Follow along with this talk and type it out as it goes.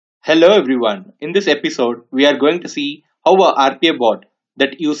Hello everyone. In this episode, we are going to see how a RPA bot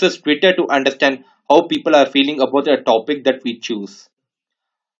that uses Twitter to understand how people are feeling about a topic that we choose.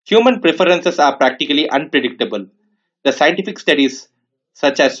 Human preferences are practically unpredictable. The scientific studies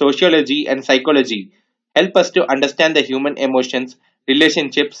such as sociology and psychology help us to understand the human emotions,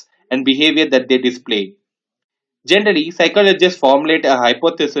 relationships, and behavior that they display. Generally, psychologists formulate a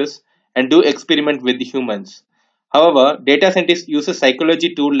hypothesis and do experiment with the humans. However, data scientists use a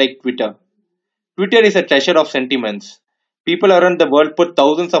psychology tool like Twitter. Twitter is a treasure of sentiments. People around the world put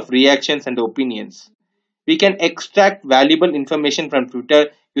thousands of reactions and opinions. We can extract valuable information from Twitter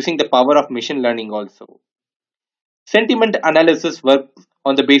using the power of machine learning also. Sentiment analysis works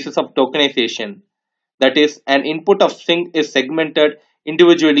on the basis of tokenization. That is, an input of string is segmented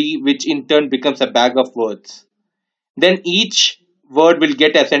individually, which in turn becomes a bag of words. Then each word will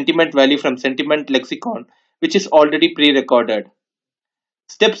get a sentiment value from sentiment lexicon, which is already pre-recorded.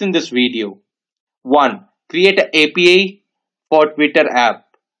 Steps in this video. 1. Create an API for Twitter app.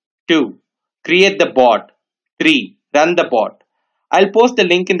 2. Create the bot. 3. Run the bot. I'll post the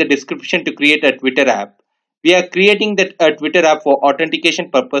link in the description to create a Twitter app. We are creating that a Twitter app for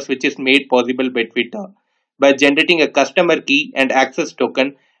authentication purpose, which is made possible by Twitter by generating a customer key and access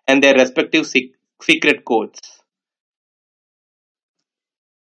token and their respective secret codes.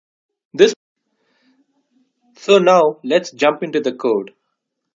 This So now let's jump into the code.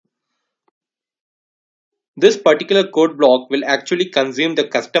 This particular code block will actually consume the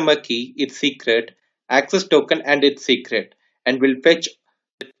customer key, its secret, access token and its secret, and will fetch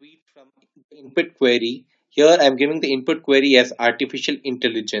the tweet from the input query. Here I am giving the input query as artificial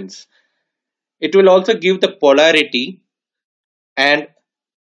intelligence. It will also give the polarity and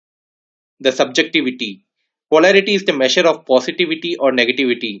the subjectivity. Polarity is the measure of positivity or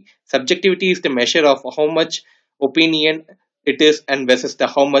negativity. Subjectivity is the measure of how much opinion it is and versus the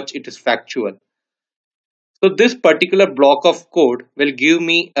how much it is factual. So this particular block of code will give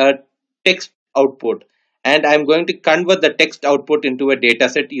me a text output, and I'm going to convert the text output into a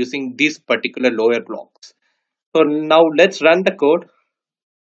dataset using these particular lower blocks. So now let's run the code.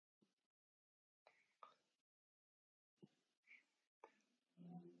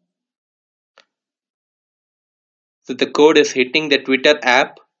 So the code is hitting the Twitter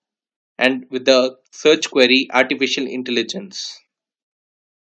app and with the search query artificial intelligence.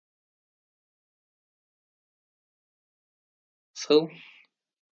 So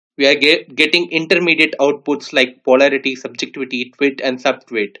we are getting intermediate outputs like polarity, subjectivity, tweet and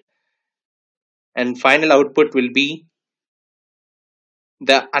subtweet. And final output will be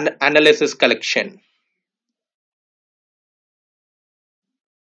the analysis collection.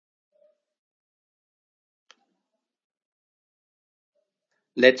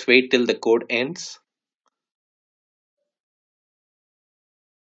 Let's wait till the code ends.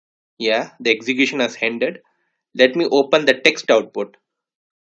 Yeah, the execution has ended. Let me open the text output.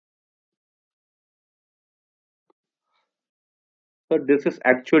 So this is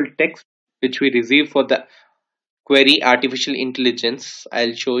actual text which we receive for the query artificial intelligence.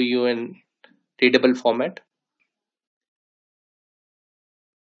 I'll show you in readable format.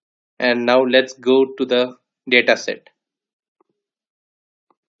 And now let's go to the data set.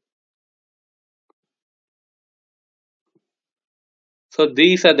 So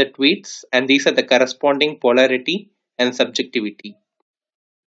these are the tweets and these are the corresponding polarity and subjectivity.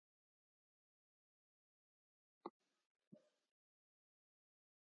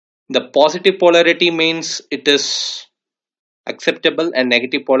 The positive polarity means it is acceptable and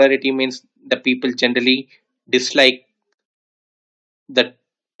negative polarity means the people generally dislike the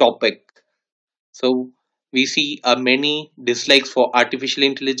topic. So we see many dislikes for artificial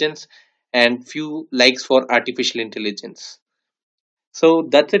intelligence and few likes for artificial intelligence. So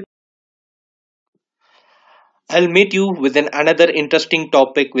that's it. I'll meet you with another interesting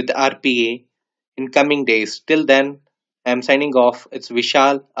topic with RPA in coming days. Till then, I'm signing off. It's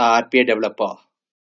Vishal, a RPA developer.